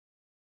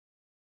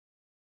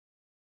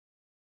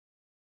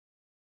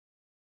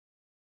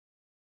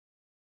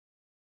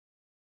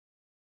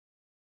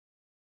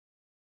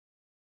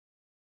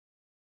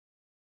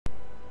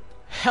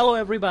Hello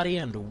everybody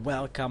and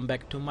welcome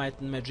back to my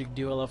Magic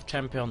Duel of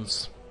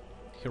Champions.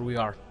 Here we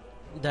are,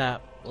 the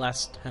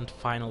last and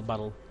final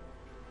battle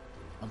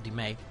of the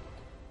May.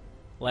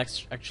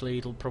 Actually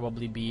it'll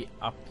probably be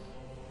up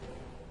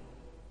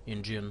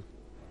in June,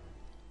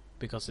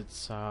 because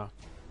it's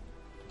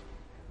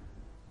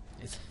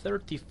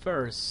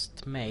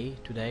 31st May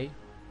today.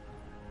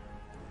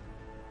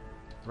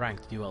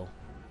 Ranked duel.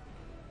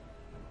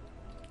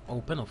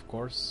 Open, of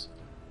course.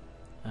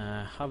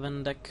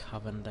 Haven deck,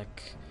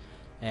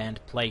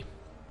 and play.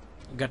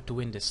 Got to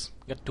win this.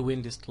 Got to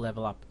win this to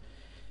level up.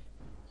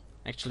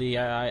 Actually,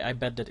 I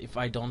bet that if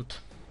I don't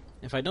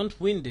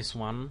win this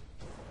one,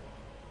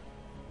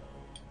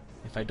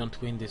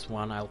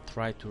 I'll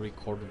try to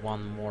record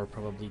one more,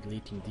 probably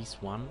deleting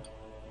this one.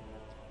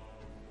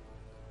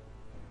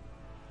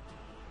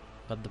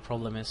 But the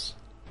problem is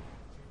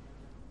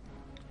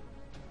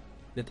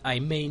that I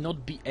may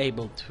not be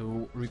able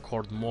to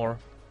record more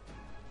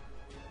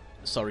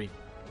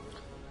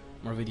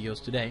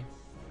videos today.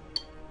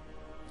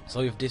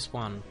 So if this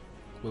one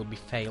will be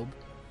failed,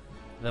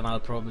 then I'll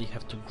probably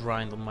have to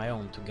grind on my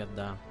own to get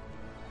the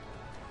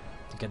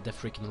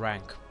freaking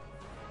rank.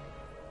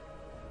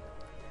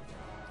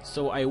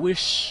 So I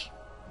wish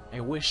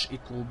it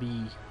will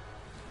be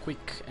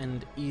quick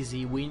and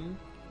easy win,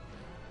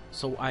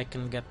 so I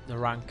can get the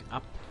rank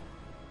up.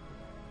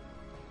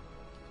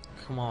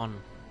 Come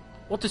on.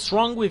 What is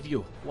wrong with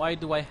you? Why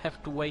do I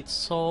have to wait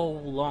so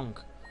long?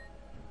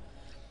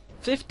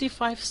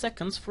 55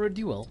 seconds for a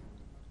duel?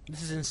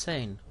 This is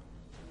insane.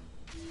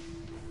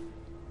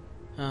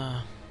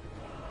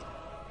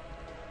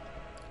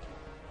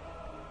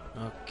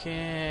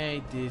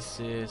 Okay, this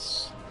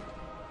is...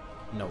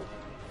 no.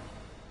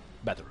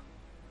 Better.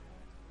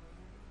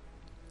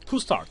 Who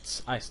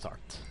starts? I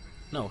start.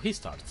 No, he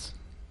starts.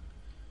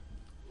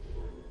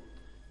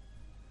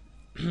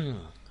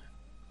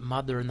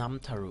 Mother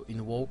Namtaru,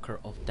 Invoker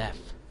of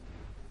Death.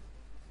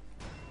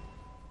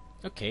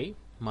 Okay,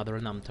 Mother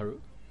Namtaru.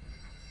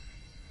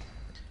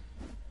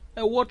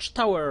 A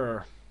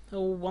watchtower!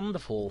 Oh,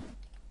 wonderful.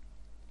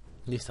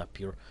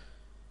 Disappear.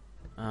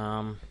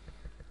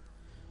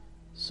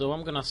 So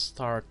I'm gonna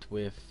start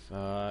with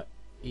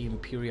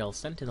Imperial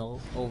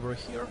Sentinel over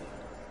here.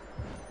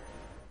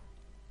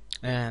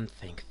 And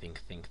think. And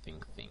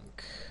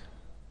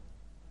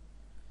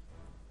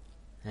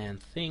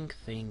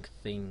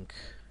think.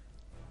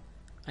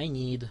 I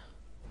need...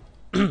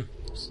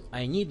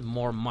 I need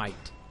more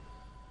might.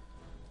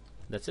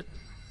 That's it.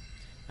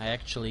 I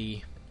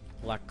actually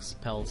lack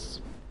spells.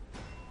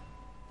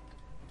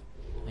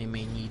 I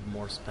may need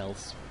more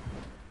spells.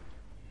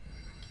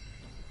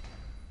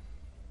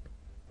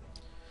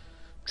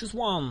 Choose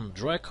one,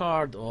 draw a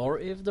card, or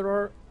if there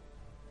are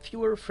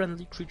fewer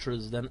friendly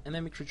creatures than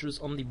enemy creatures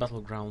on the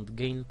battleground,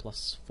 gain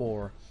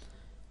 +4.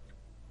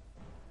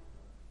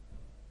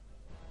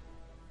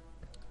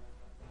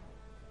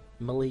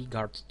 Melee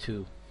guard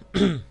 2.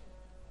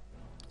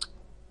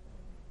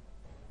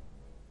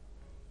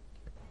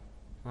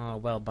 Oh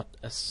well, but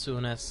as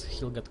soon as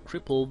he'll get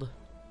crippled,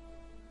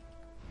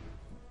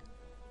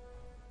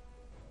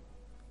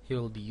 he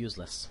will be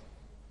useless.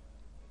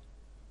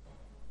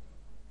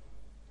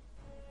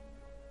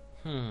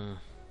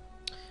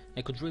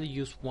 I could really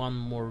use one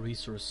more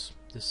resource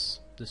this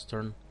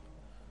turn.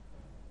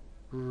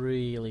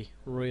 Really.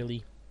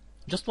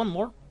 Just one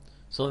more?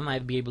 So then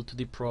I'd be able to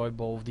deploy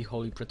both the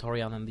Holy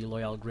Praetorian and the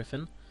Loyal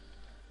Griffin.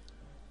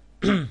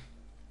 And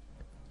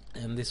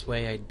this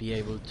way I'd be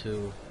able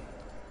to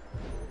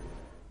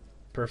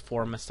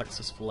perform a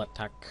successful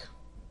attack.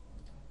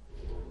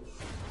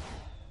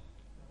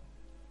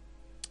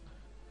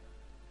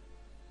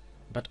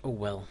 But oh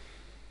well.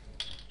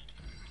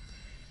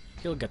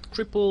 He'll get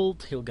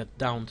crippled, he'll get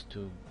downed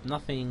to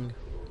nothing.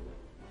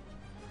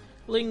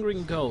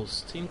 Lingering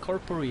Ghost,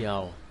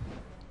 Incorporeal.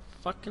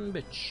 Fucking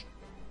bitch.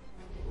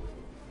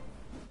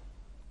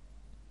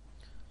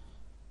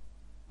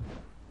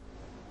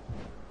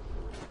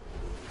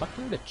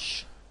 Fucking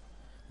bitch.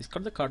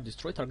 Discard the card,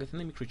 destroy target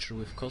enemy creature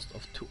with cost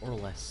of 2 or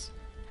less.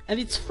 And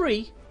it's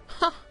free?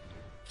 Ha!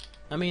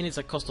 I mean, it's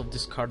a cost of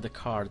discard the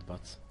card,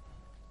 but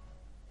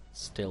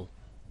still.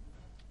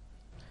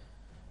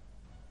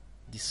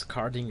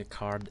 Discarding a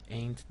card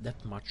ain't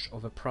that much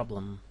of a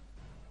problem.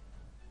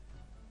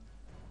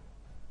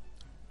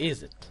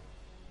 Is it?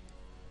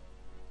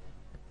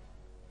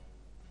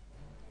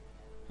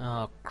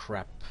 Oh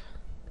crap.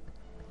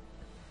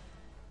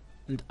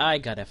 And I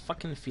got a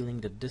fucking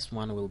feeling that this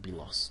one will be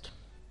lost.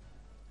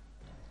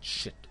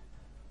 Shit.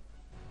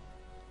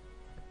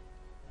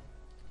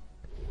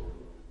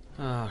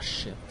 Ah,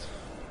 shit.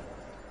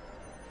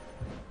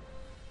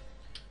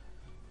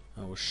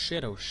 Oh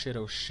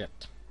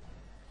shit.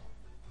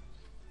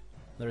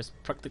 There is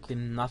practically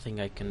nothing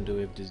I can do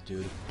with this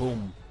dude.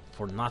 Boom,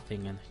 for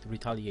nothing, and it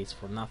retaliates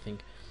for nothing.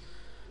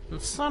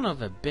 And son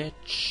of a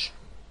bitch.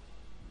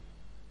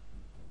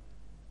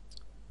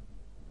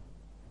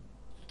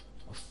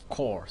 Of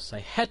course, I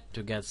had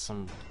to get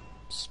some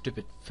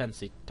stupid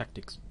fancy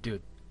tactics,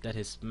 dude. That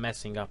is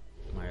messing up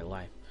my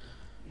life.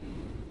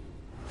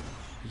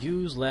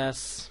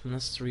 Useless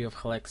Mystery of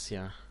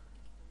Halexia.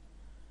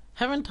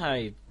 Haven't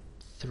I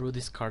threw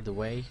this card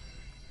away?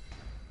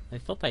 I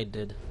thought I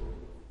did.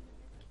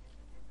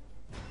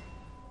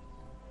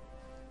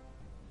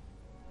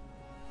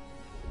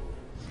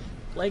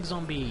 Plague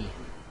Zombie!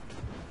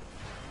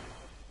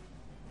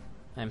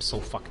 I'm so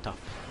fucked up.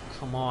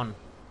 Come on.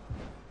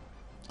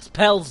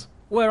 Spells!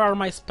 Where are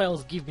my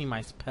spells? Give me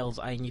my spells.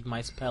 I need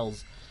my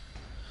spells.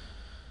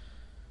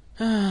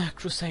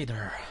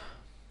 Crusader.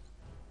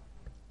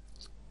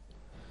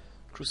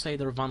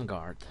 Crusader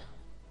Vanguard.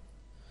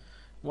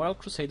 While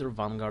Crusader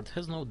Vanguard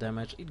has no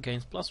damage, it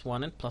gains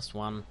 +1 and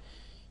 +1.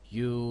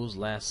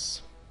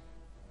 Useless.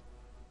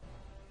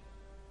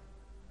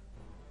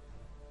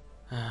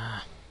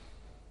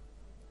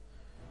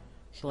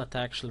 He'll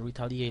attack, she'll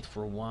retaliate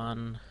for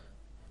 1.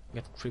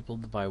 Get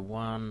crippled by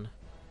 1.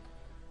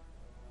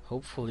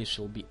 Hopefully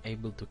she'll be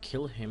able to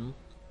kill him.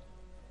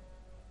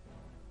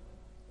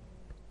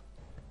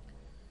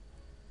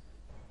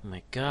 Oh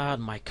my god,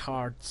 my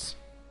cards.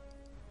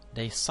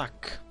 They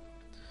suck.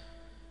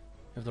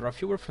 If there are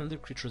fewer friendly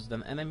creatures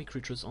than enemy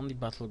creatures on the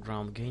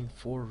battleground, gain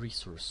 4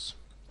 resource.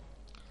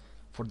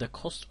 For the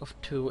cost of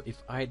 2,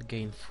 if I'd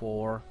gain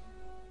 4,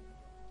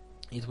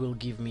 it will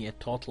give me a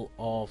total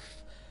of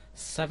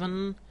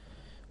 7.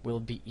 Will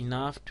be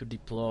enough to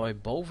deploy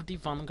both the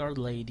Vanguard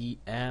Lady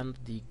and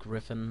the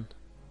Griffin.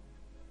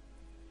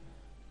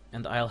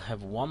 And I'll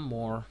have 1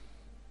 more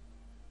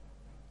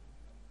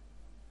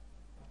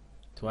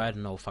to, I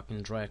don't know,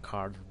 fucking draw a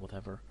card,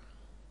 whatever.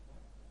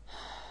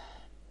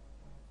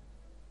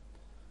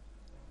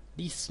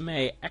 This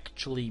may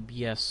actually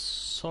be a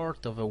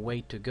sort of a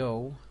way to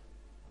go,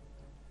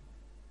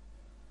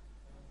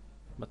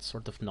 but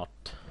sort of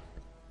not.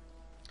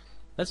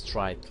 Let's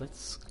try it.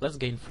 Let's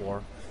gain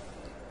 4.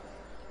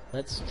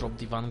 Let's drop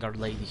the Vanguard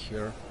Lady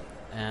here,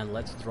 and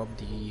let's drop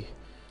the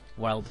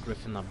Wild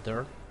Griffin up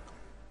there.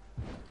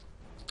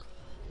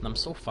 And I'm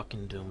so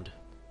fucking doomed.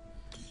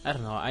 I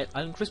don't know,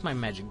 I'll increase my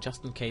magic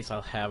just in case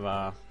I'll have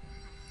a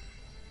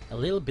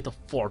little bit of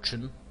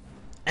fortune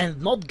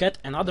and not get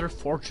another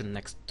fortune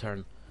next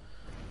turn.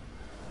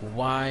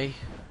 Why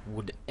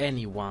would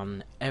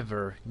anyone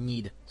ever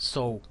need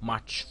so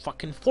much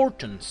fucking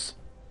fortunes?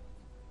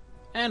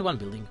 And 1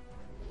 building.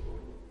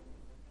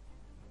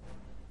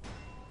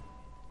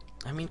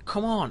 I mean,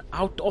 come on,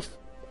 out of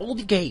all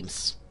the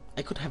games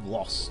I could have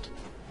lost,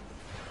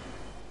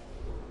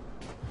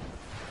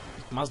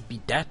 it must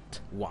be that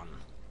one.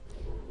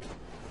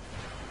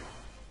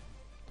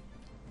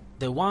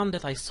 The one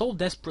that I so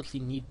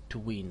desperately need to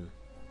win.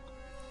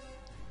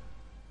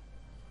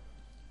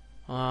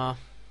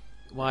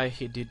 Why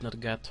he did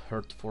not get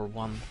hurt for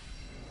 1.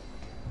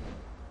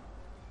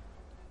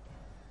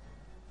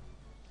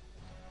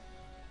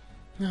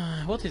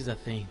 What is the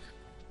thing?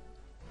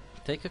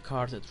 Take a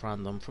card at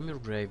random from your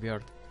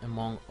graveyard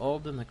among all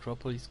the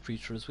necropolis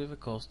creatures with a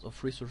cost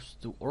of resource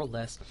 2 or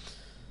less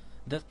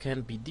that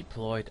can be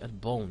deployed at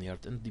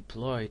Boneyard and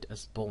deployed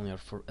as Boneyard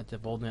for at the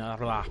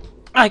Boneyard.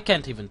 I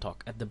can't even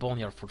talk, at the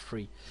Boneyard for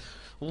free.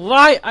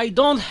 Why I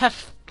don't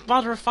have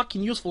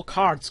motherfucking useful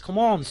cards? Come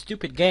on,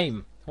 stupid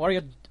game.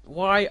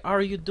 Why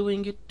are you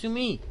doing it to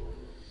me?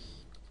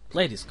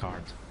 Play this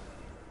card.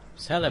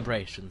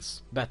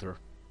 Celebrations. Better.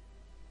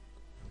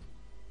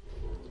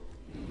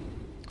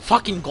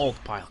 Fucking gold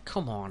pile,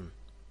 come on.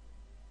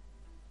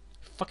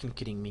 Fucking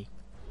kidding me.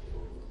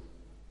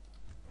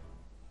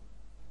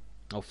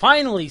 Oh,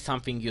 finally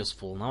something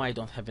useful. Now I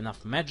don't have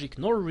enough magic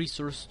nor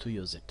resource to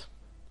use it.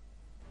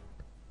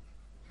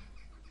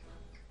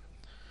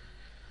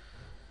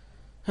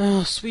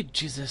 Oh, sweet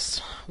Jesus.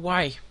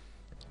 Why?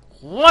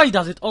 Why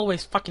does it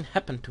always fucking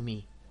happen to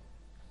me?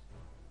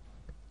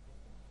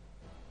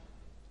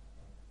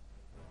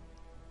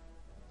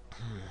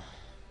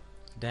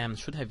 Damn,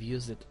 should have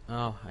used it.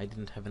 Oh, I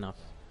didn't have enough.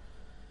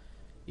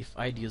 If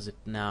I'd use it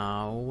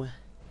now...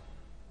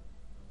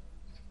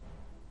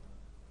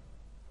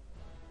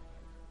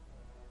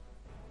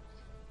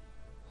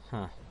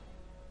 Huh.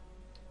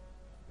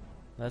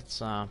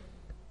 That's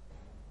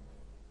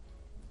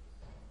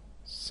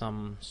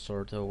some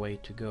sort of way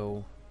to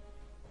go.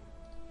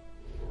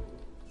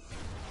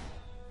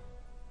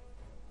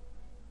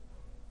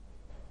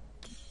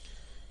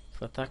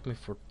 If attack me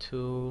for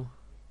 2,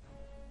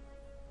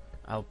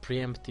 I'll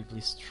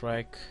preemptively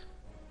strike.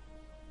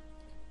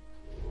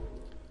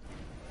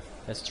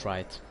 Let's try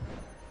it.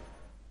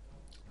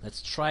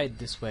 Let's try it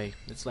this way.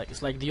 It's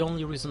like the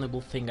only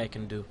reasonable thing I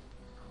can do.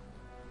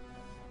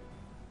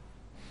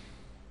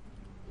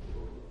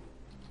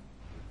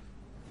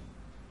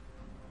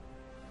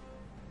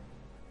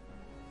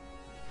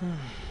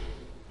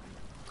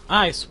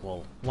 Ice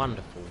wall,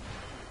 wonderful.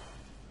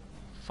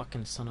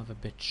 Fucking son of a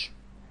bitch.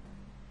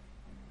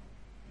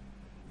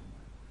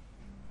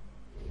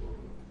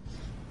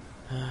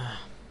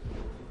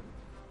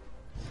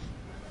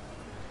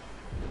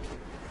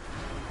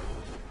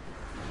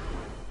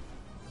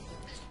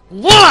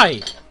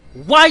 Why?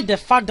 Why the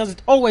fuck does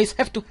it always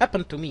have to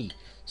happen to me?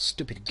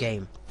 Stupid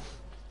game.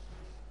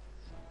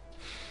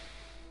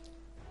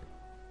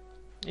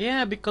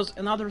 Yeah, because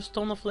another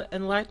Stone of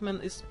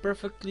Enlightenment is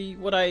perfectly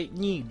what I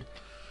need.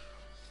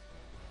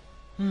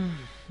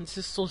 This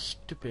is so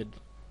stupid.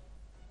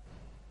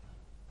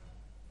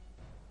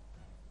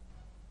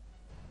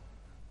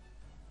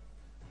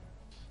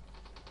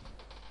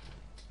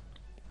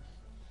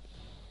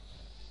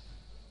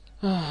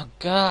 Oh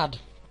God.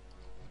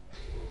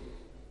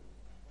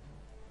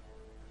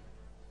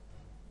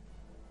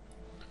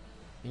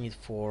 Need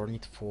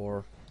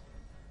four.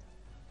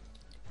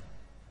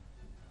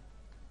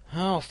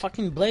 Oh,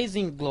 fucking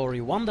Blazing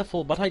Glory,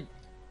 wonderful, but I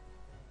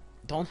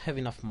don't have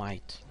enough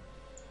might.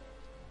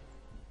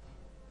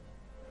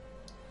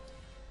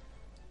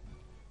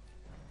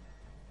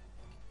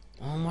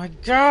 Oh my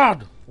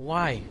God!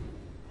 Why?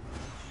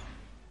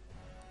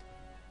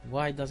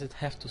 Why does it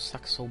have to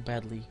suck so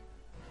badly?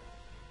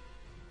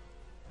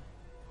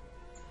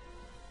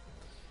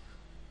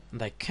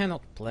 And I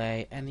cannot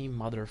play any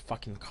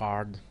motherfucking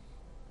card.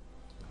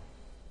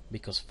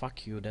 Because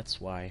fuck you,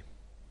 that's why.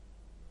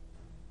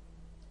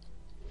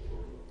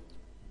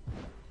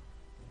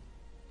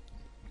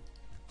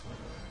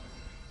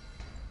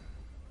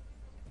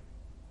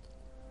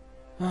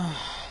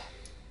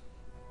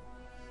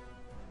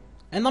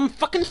 And I'm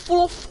fucking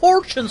full of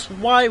fortunes!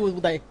 Why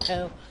would I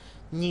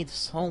need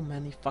so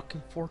many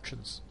fucking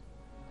fortunes?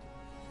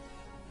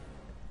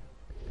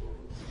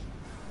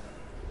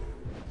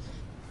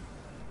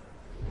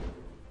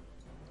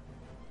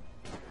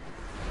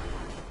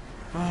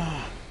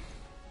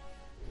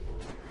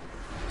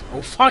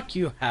 Oh fuck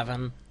you,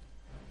 Heaven!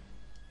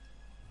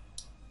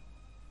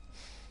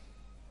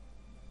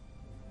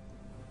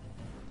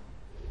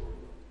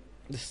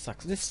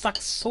 This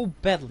sucks so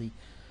badly.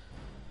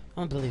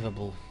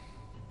 Unbelievable.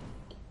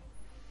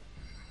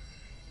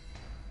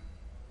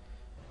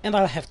 And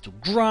I'll have to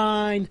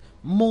grind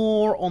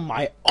more on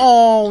my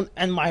own,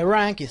 and my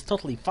rank is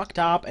totally fucked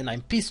up, and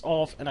I'm pissed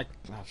off, and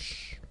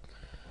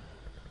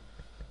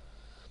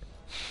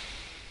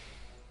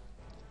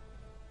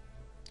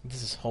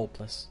This is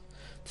hopeless.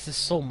 This is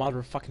so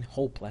motherfucking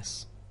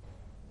hopeless.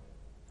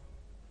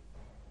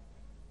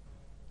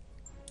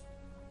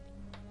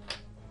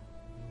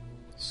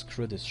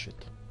 Screw this shit.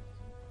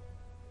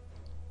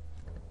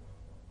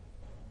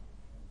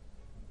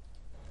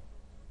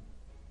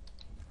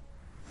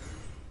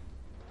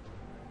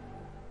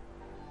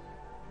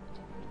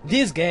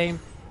 This game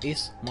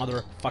is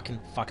motherfucking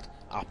fucked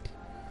up.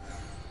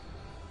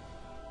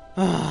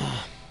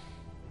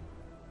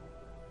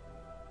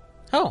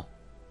 Oh.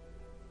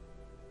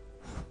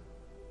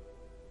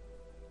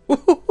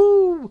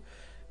 Woohoo!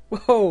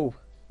 Whoa!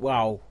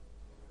 Wow.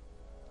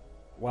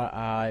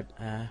 Well,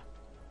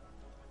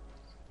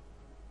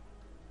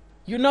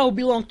 you now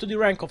belong to the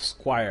rank of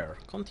Squire.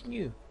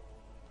 Continue.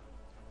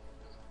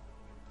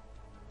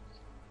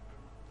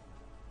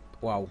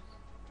 Wow.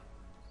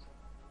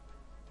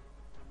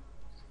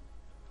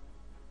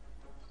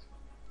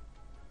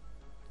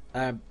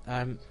 I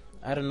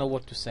don't know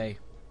what to say.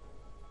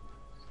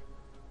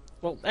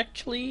 Well,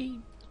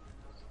 actually,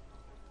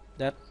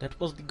 that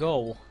was the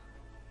goal.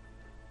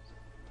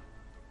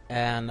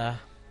 And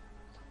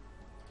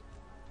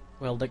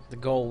well, the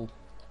goal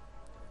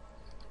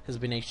has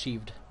been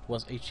achieved.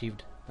 Was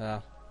achieved.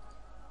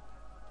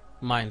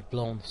 Mind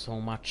blown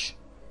so much.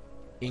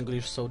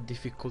 English so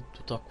difficult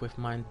to talk with.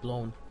 Mind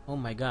blown. Oh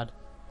my God.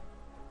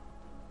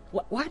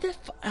 Why the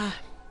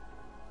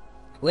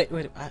wait,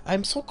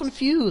 I'm so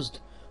confused.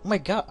 Oh my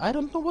God, I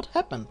don't know what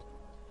happened.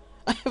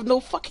 I have no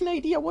fucking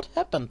idea what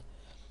happened.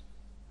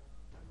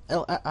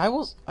 I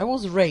was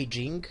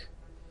raging.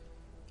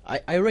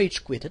 I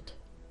rage quitted.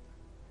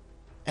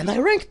 And I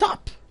ranked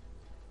up.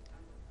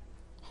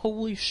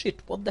 Holy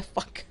shit, what the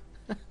fuck?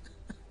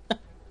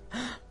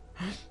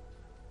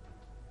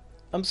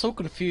 I'm so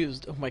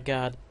confused. Oh my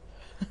God.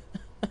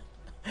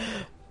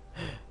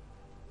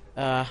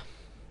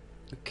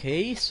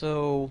 Okay,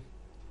 so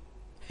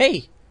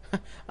hey,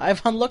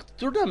 I've unlocked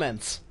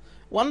tournaments.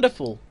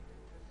 Wonderful.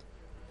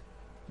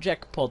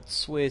 Jackpot,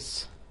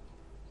 Swiss,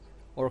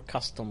 or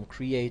custom,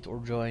 create or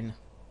join.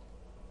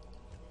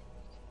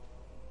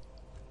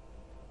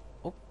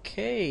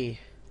 Okay.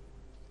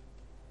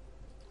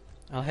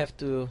 I'll have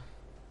to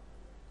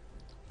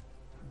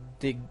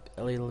dig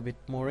a little bit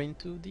more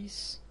into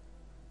this.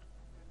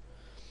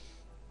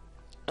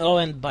 Oh,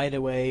 and by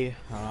the way,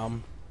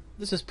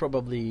 this is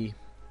probably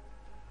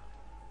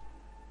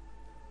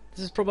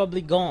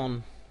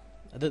gone.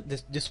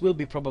 This will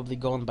be probably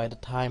gone by the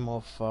time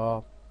of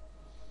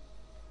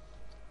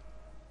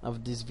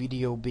this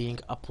video being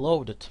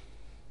uploaded.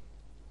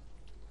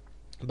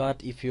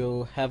 But if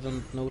you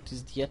haven't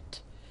noticed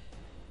yet,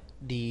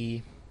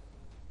 the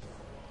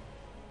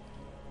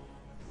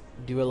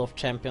Duel of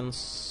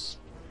Champions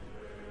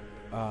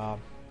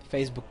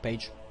Facebook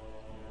page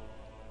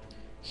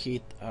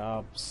hit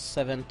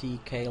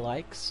 70k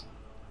likes,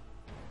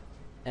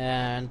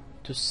 and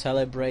to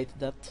celebrate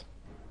that,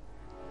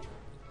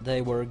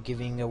 they were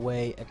giving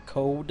away a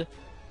code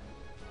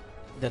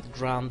that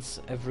grants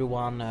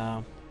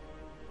everyone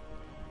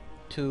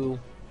 2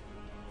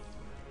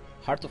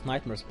 Heart of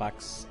Nightmares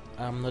packs.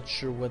 I'm not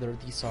sure whether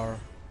these are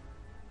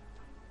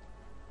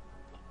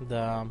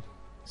the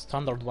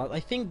standard one. I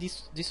think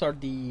these are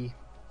the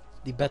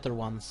better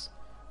ones,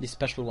 the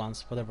special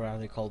ones, whatever are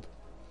they called.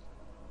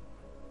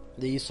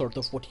 The sort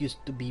of what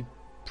used to be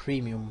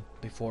premium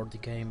before the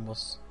game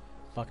was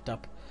fucked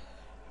up.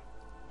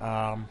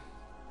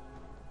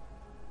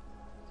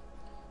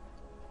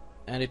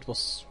 And it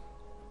was,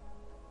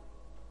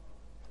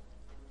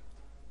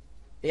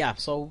 yeah,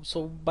 so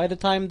by the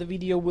time the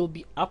video will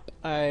be up,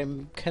 I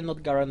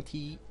cannot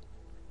guarantee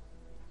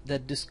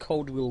that this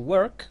code will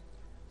work.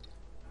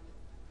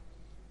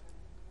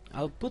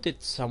 I'll put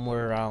it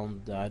somewhere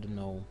around, I don't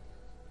know,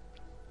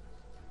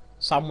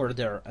 somewhere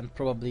there, and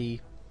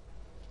probably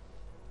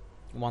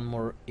one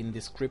more in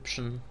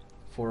description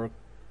for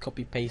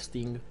copy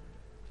pasting.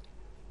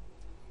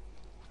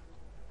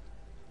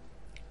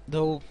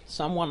 Though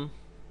someone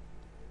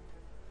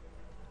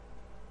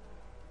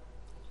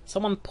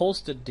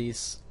posted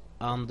this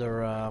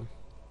under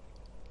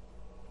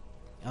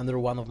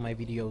one of my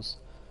videos.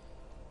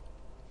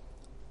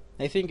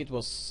 I think it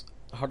was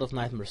Heart of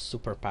Nightmares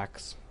Super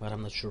Packs, but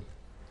I'm not sure.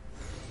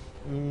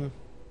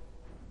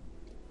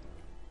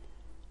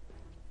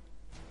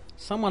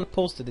 Someone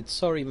posted it.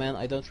 Sorry, man,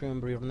 I don't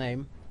remember your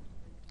name,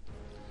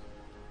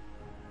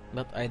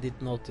 but I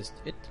did notice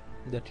it,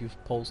 that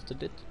you've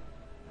posted it.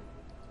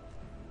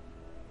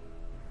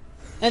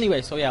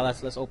 Anyway, so yeah,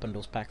 let's open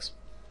those packs.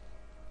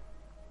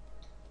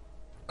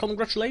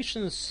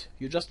 Congratulations,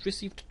 you just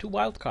received 2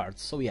 wildcards.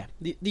 So yeah,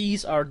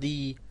 these are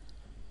the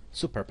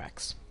super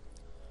packs.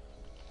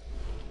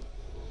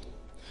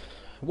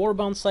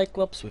 Warbound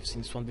Cyclops, we've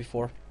seen this one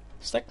before.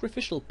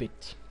 Sacrificial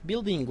Pit.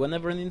 Building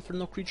whenever an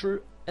Inferno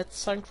creature at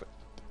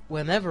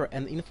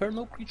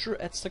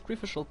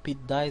Sacrificial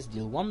Pit dies,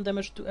 deal 1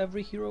 damage to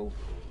every hero.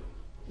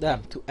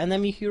 To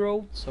enemy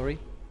hero, sorry.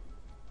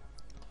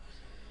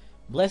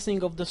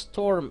 Blessing of the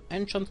Storm.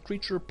 Enchant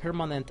creature,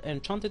 permanent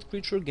enchanted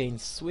creature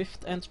gains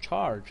Swift and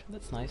Charge.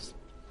 That's nice.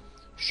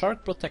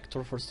 Shark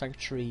Protector for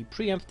Sanctuary.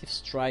 Preemptive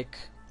Strike.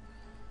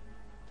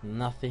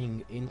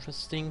 Nothing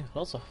interesting.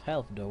 Lots of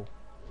health though.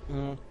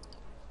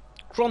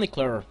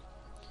 Chronicler.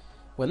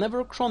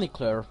 Whenever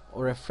Chronicler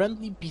or a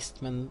friendly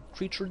Beastman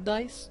creature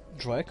dies,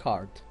 draw a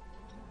card.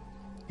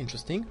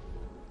 Interesting.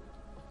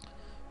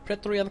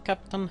 Praetorian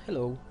Captain,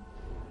 hello.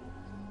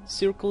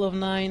 Circle of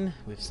 9,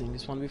 we've seen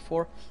this one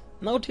before.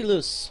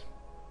 Nautilus.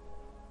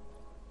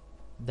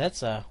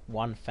 That's a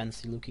one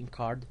fancy looking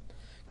card.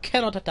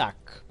 Cannot attack.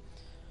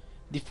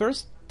 The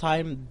first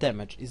time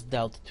damage is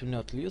dealt to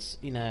Nautilus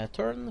in a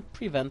turn,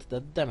 prevent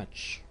that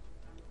damage.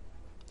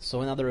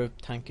 So another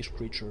tankish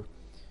creature.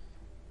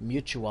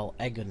 Mutual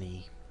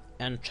Agony.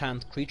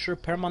 Enchant creature,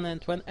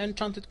 permanent. When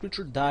enchanted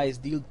creature dies,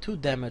 deal 2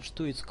 damage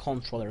to its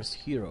controller's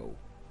hero.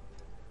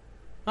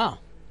 Ah,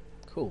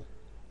 cool.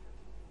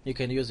 You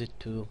can use it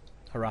to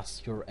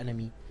harass your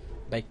enemy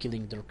by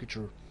killing their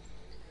creature.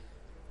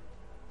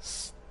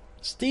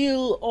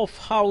 Steel of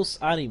House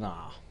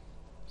Anima.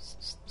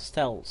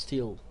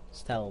 Steel.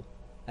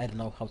 I don't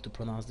know how to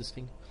pronounce this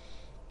thing.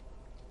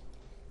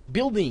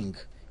 Building.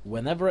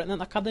 Whenever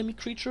an academy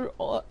creature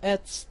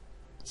at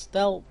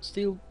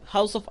Steel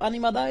House of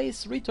Anima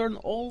dies, return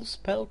all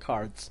spell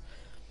cards,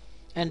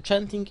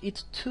 enchanting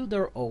it to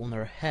their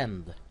owner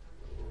hand.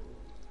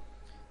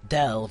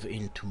 Delve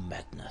into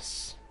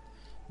Madness.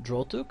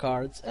 Draw 2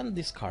 cards and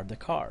discard a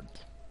card.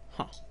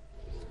 Huh.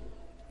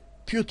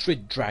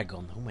 Putrid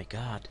Dragon. Oh my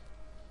god.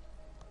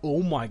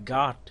 Oh my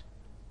god.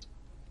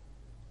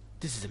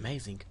 This is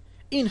amazing.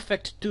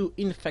 Infect 2,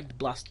 Infect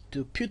Blast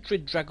 2.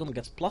 Putrid Dragon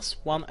gets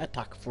 +1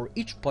 attack for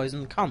each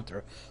poison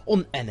counter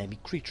on enemy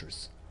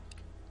creatures.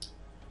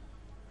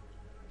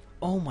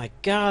 Oh my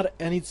god,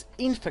 and it's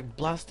Infect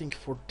Blasting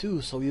for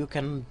 2, so you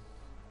can...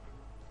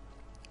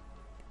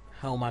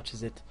 How much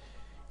is it?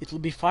 It will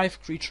be 5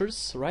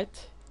 creatures,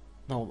 right?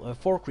 No,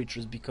 4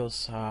 creatures,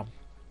 because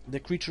the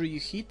creature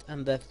you hit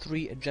and the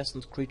 3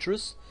 adjacent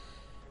creatures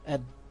at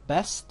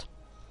best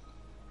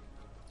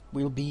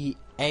will be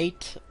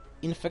 8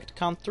 infect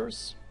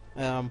counters,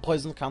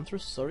 poison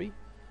counters, sorry,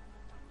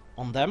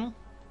 on them.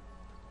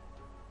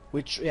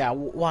 Which, yeah,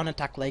 one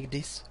attack like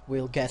this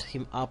will get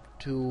him up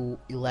to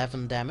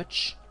 11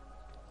 damage.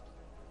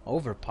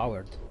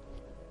 Overpowered.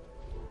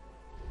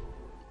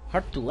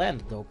 Hard to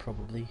land though,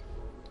 probably.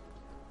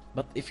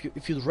 But if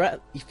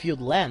you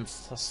land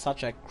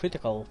such a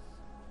critical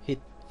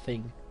hit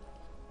thing,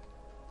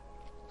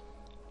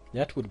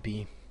 that would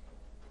be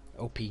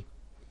OP.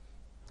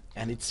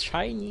 And it's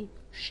shiny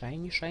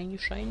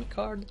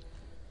card.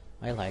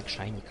 I like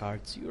shiny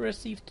cards. You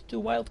received 2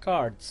 wild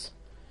cards.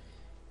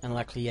 And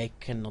luckily I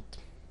cannot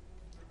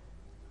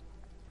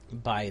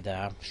buy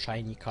the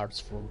shiny cards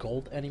for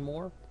gold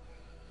anymore.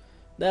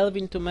 Delve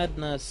into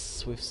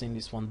Madness. We've seen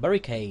this one.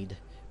 Barricade.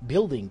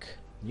 Building.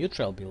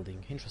 Neutral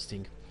building.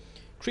 Interesting.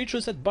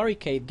 Creatures at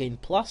Barricade gain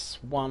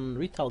 +1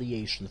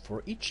 retaliation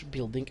for each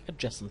building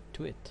adjacent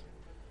to it.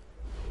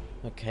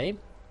 Okay.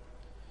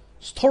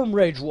 Storm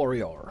Rage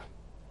Warrior.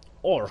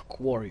 Orc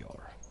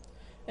Warrior.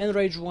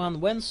 Enrage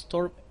 1. When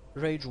Storm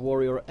Rage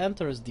Warrior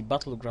enters the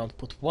battleground,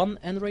 put 1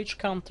 Enrage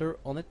counter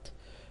on it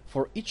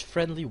for each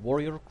friendly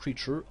warrior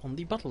creature on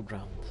the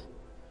battleground.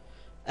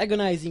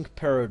 Agonizing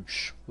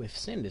Purge. We've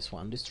seen this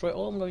one. Destroy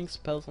all ongoing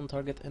spells on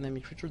target enemy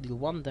creature. Deal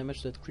 1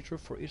 damage to that creature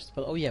for each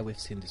spell. Oh yeah, we've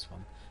seen this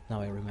one.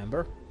 Now I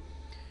remember.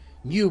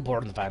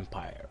 Newborn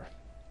Vampire.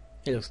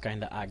 He looks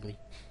kinda ugly.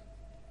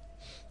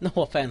 No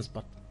offense,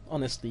 but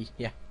honestly,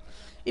 yeah.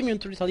 Immune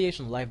to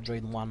Retaliation, Life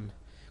Drain 1.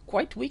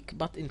 Quite weak,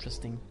 but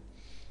interesting.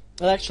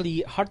 Well,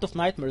 actually, Heart of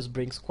Nightmares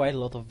brings quite a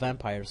lot of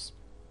vampires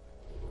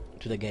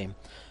to the game.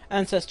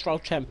 Ancestral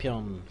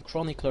Champion,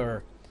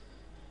 Chronicler,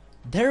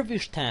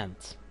 Dervish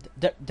Tent,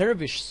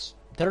 Dervish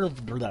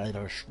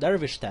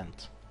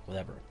Tent,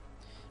 whatever.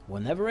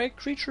 Whenever a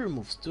creature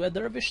moves to a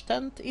Dervish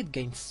Tent, it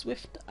gains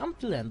Swift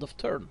until end of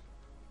turn.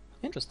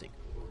 Interesting.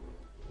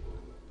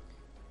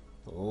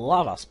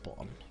 Lava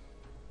Spawn.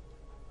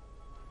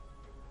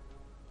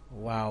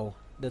 Wow,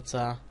 that's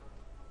a...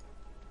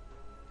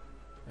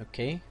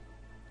 okay.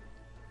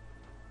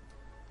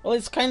 Well,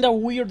 it's kind of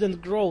weird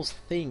and gross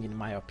thing, in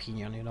my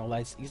opinion, you know,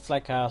 like, it's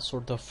like a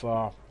sort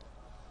of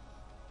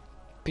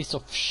piece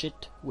of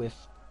shit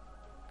with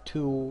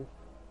 2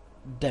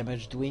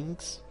 damaged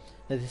wings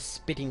that is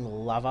spitting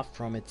lava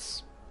from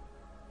its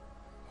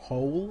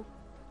hole.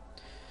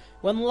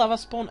 When Lava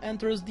Spawn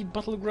enters the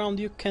battleground,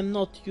 you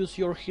cannot use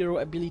your hero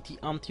ability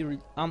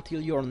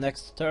until your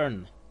next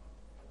turn.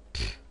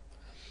 Pfft.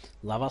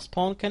 Lava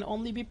Spawn can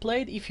only be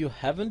played if you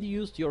haven't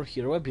used your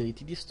hero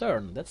ability this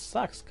turn. That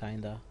sucks,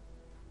 kinda.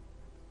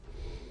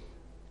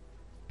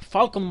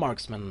 Falcon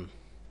Marksman.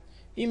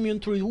 Immune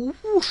to...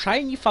 ooh,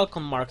 shiny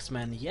Falcon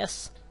Marksman,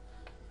 yes!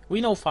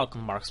 We know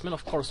Falcon Marksman,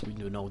 of course we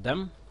do know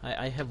them.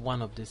 I have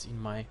one of this in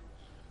my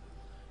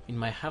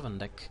Heaven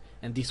deck,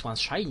 and this one's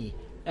shiny,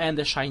 and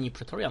a shiny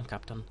Praetorian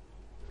Captain.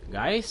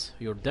 Guys,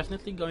 you're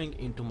definitely going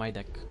into my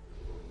deck.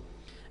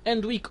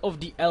 And Week of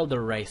the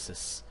Elder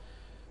Races.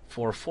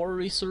 For 4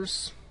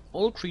 resource,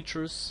 all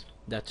creatures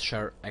that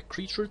share a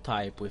creature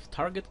type with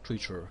target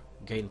creature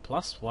gain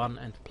 +1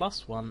 and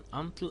 +1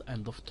 until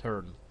end of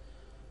turn.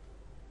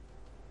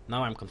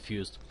 Now I'm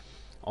confused.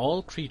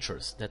 All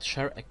creatures that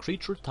share a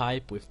creature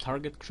type with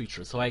target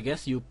creature. So I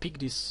guess you pick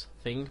this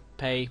thing,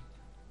 pay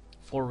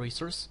 4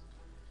 resource,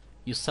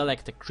 you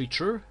select a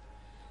creature,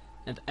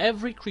 and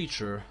every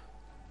creature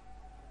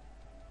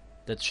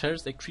that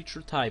shares a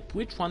creature type.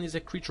 Which one is a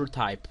creature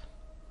type?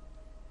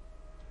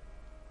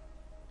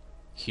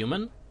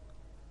 Human?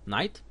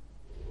 Knight?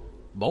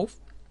 Both?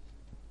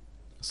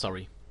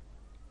 Sorry.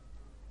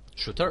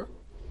 Shooter?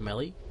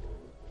 Melee?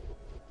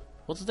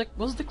 What's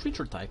the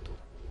creature type?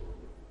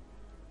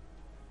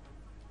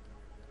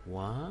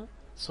 What?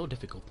 So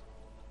difficult.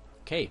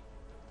 Okay.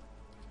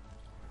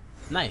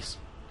 Nice.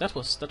 That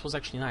was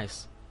actually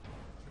nice.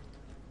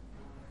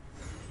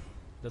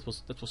 That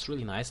was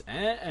really nice.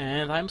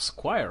 And I'm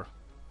Squire.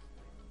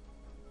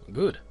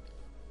 Good.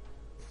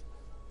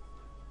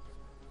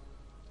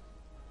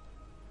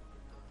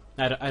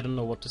 I don't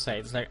know what to say.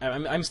 It's like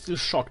I'm still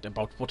shocked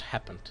about what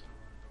happened,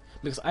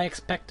 because I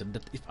expected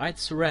that if I'd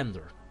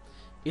surrender,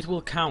 it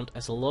will count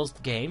as a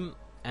lost game,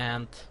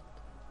 and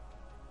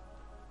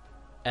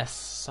as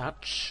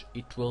such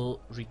it will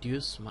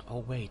reduce my... oh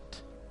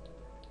wait.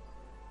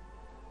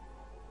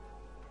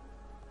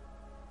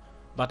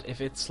 But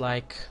if it's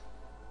like...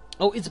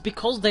 oh, it's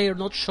because they are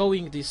not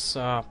showing this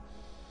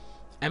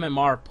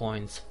MMR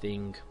points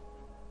thing.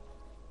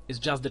 It's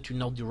just that you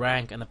know the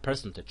rank and the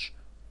percentage.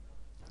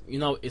 You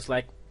know, it's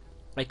like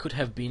I could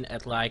have been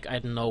at, like, I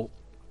don't know,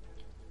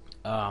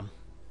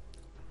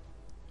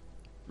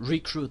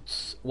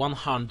 recruit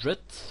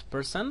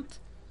 100%,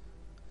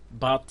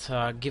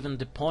 but given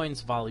the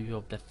points value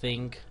of the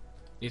thing,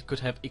 it could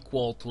have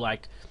equal to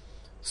like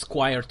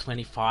Squire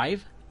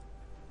 25.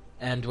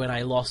 And when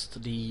I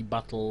lost the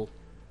battle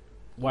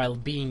while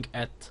being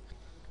at,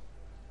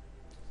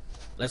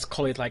 let's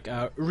call it like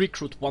a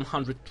recruit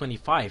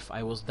 125,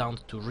 I was down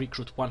to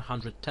recruit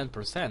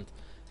 110%,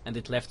 and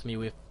it left me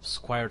with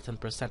Squire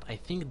 10%. I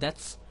think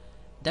that's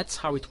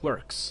how it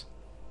works.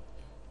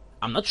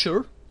 I'm not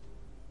sure,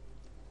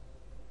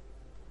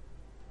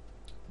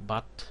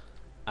 but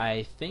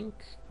I think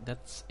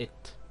that's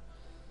it.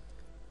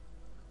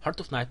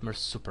 Heart of Nightmares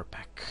Super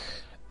Pack,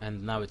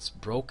 and now it's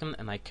broken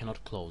and I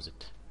cannot close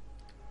it.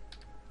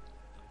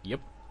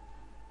 Yep.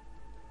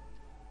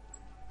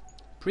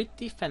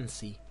 Pretty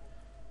fancy.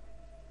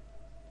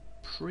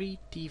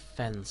 Pretty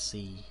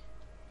fancy.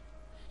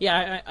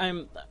 Yeah,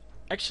 I'm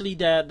actually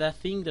the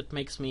thing that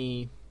makes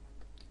me,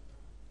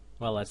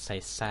 well, let's say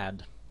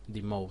sad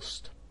the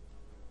most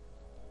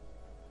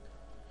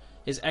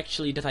is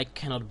actually that I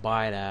cannot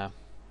buy the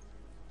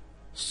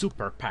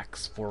super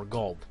packs for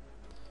gold,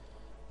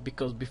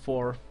 because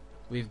before,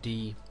 with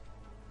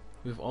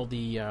all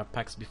the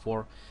packs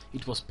before,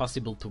 it was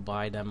possible to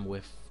buy them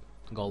with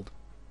gold,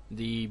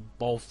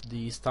 both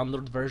the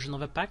standard version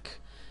of a pack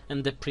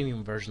and the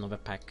premium version of a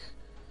pack.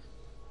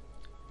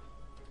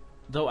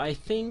 Though I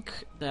think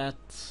that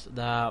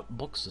the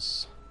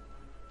boxes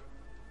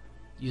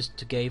used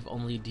to give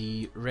only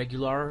the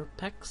regular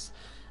packs.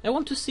 I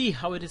want to see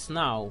how it is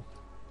now,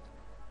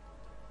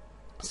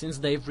 since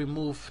they've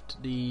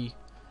removed the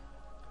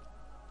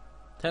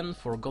 10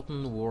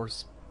 Forgotten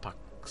Wars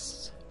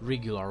packs.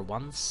 Regular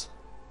ones.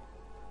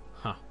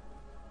 Huh.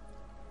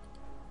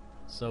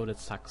 So that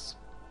sucks.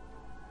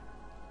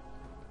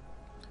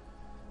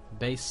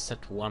 Base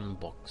set 1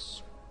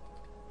 box.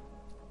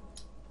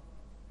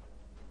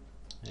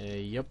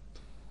 Yep.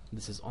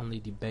 This is only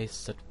the base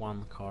set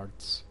 1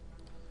 cards.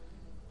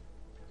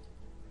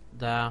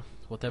 The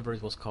whatever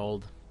it was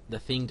called, the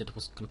thing that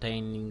was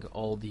containing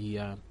all the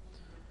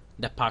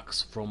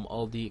packs from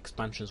all the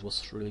expansions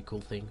was a really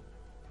cool thing.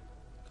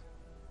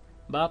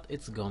 But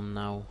it's gone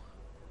now.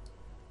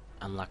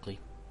 Unluckily.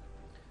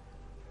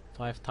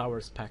 5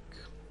 Towers pack.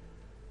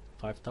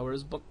 5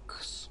 Towers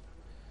box.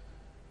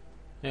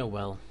 Oh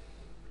well.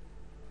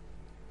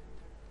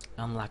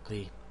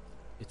 Unluckily,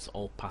 it's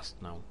all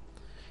past now.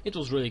 It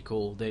was really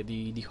cool,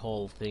 the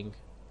whole thing.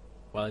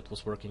 While it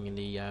was working in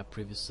the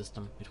previous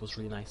system, it was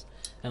really nice.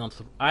 And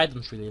I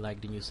don't really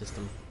like the new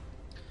system.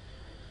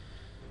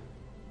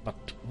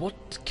 But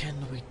what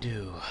can we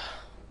do?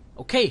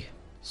 Okay,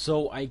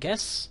 so I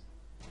guess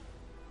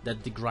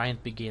that the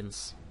grind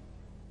begins.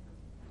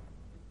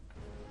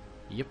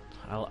 Yep,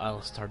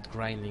 I'll start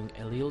grinding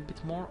a little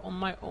bit more on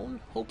my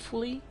own,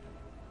 hopefully.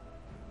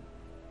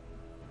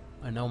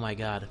 And oh my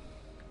god,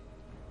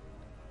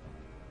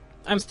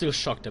 I'm still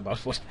shocked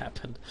about what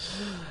happened.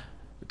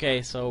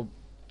 Okay, so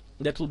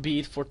that will be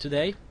it for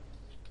today.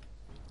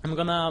 I'm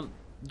gonna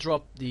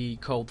drop the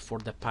code for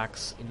the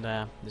packs in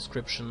the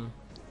description.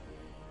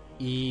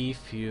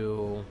 If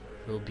you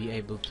will be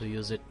able to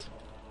use it,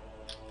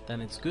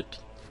 then it's good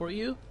for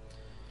you.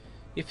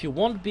 If you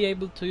won't be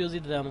able to use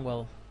it, then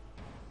well,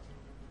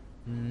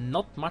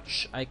 not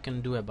much I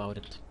can do about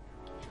it.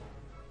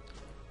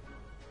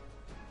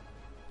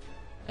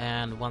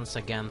 And once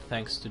again,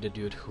 thanks to the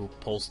dude who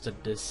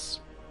posted this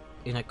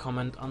in a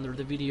comment under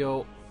the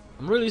video.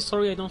 I'm really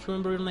sorry I don't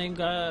remember your name,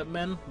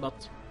 man,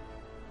 but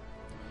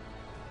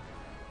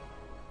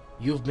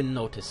you've been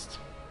noticed.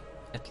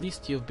 At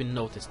least you've been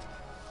noticed.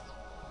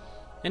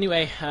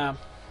 Anyway,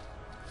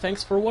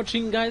 thanks for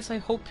watching, guys. I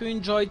hope you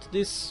enjoyed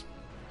this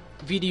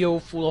video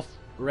full of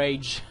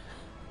rage,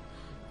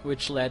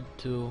 which led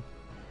to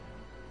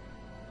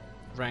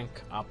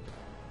rank up.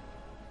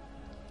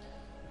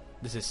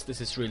 This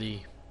is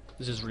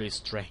really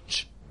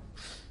strange.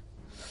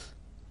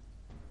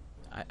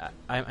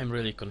 I'm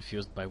really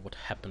confused by what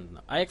happened.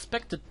 I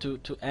expected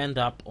to end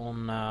up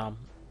on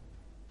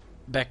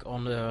back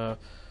on the,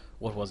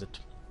 what was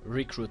it,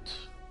 recruit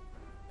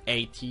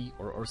 80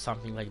 or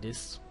something like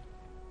this.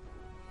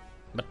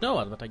 But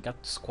no, but I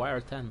got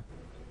Squire 10.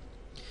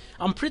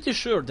 I'm pretty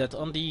sure that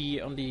on the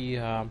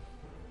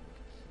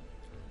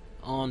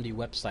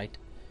website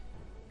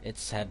it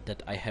said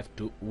that I have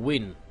to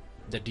win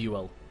the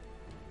duel.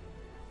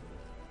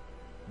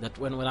 That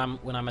when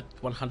I'm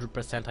at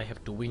 100% I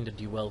have to win the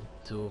duel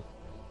to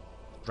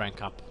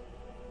rank up.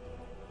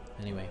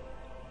 Anyway,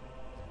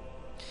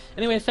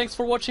 thanks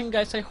for watching,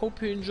 guys. I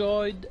hope you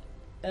enjoyed,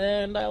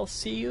 and I'll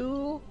see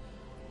you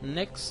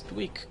next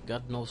week.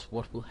 God knows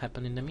what will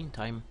happen in the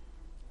meantime.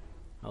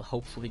 I'll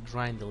hopefully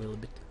grind a little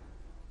bit.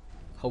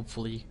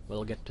 Hopefully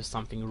we'll get to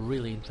something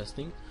really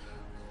interesting,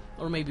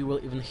 or maybe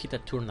we'll even hit a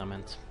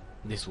tournament.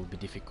 This will be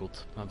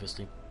difficult,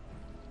 obviously.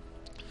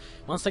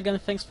 Once again,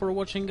 thanks for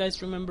watching,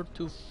 guys. Remember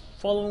to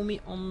follow me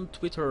on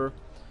Twitter.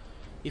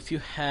 If you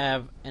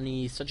have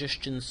any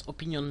suggestions,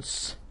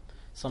 opinions,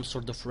 some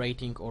sort of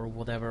rating or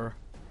whatever,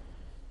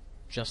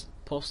 just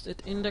post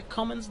it in the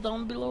comments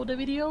down below the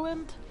video,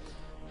 and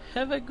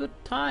have a good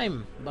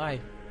time. Bye.